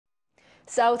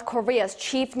South Korea's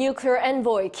chief nuclear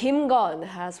envoy Kim Gunn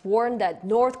has warned that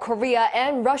North Korea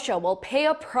and Russia will pay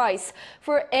a price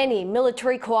for any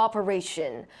military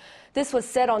cooperation. This was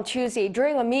said on Tuesday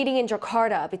during a meeting in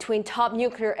Jakarta between top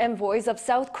nuclear envoys of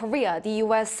South Korea, the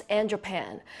U.S., and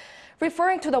Japan.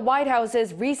 Referring to the White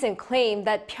House's recent claim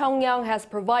that Pyongyang has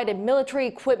provided military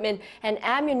equipment and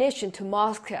ammunition to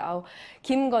Moscow,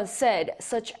 Kim Gunn said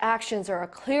such actions are a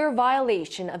clear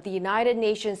violation of the United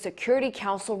Nations Security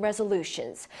Council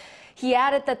resolutions. He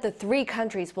added that the three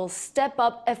countries will step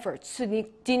up efforts to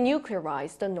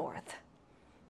denuclearize the North.